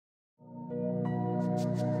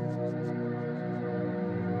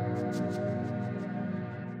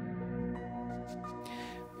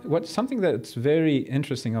Something that's very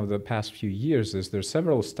interesting over the past few years is there's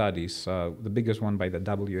several studies, the biggest one by the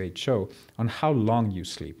WHO, on how long you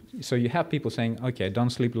sleep. So you have people saying, okay, I don't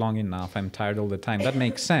sleep long enough, I'm tired all the time. That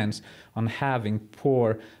makes sense on having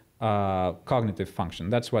poor cognitive function.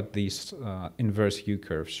 That's what these inverse U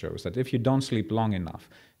curve shows, that if you don't sleep long enough,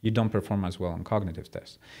 you don't perform as well on cognitive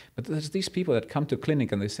tests. But there's these people that come to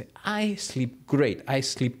clinic and they say, I sleep great, I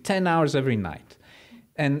sleep 10 hours every night.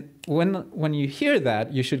 And when you hear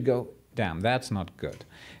that, you should go, damn, that's not good.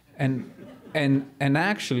 And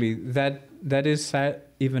actually, that is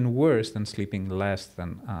even worse than sleeping less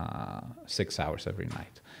than 6 hours every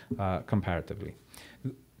night, comparatively.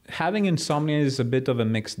 Having insomnia is a bit of a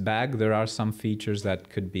mixed bag. There are some features that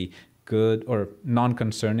could be good or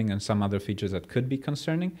non-concerning and some other features that could be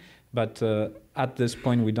concerning. But at this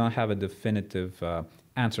point, we don't have a definitive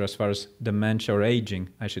answer as far as dementia or aging,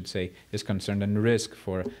 I should say, is concerned, and risk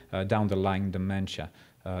for down the line dementia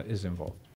is involved.